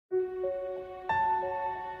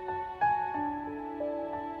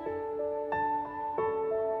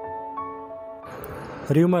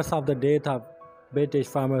Rumors of the death of British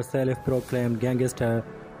former self-proclaimed gangster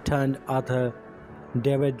turned author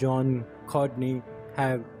David Courtney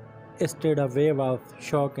have stirred a wave of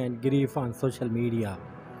shock and grief on social media.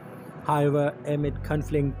 However, amid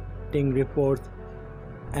conflicting reports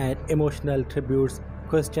and emotional tributes,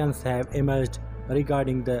 questions have emerged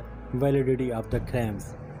regarding the validity of the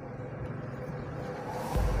claims.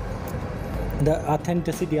 The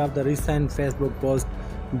authenticity of the recent Facebook post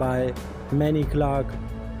by Manny Clark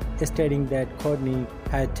stating that Courtney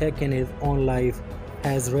had taken his own life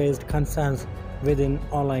has raised concerns within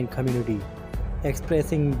online community,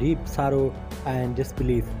 expressing deep sorrow and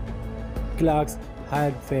disbelief. Clark's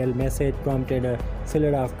heartfelt message prompted a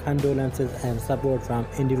flood of condolences and support from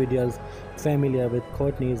individuals familiar with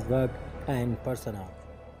Courtney's work and persona.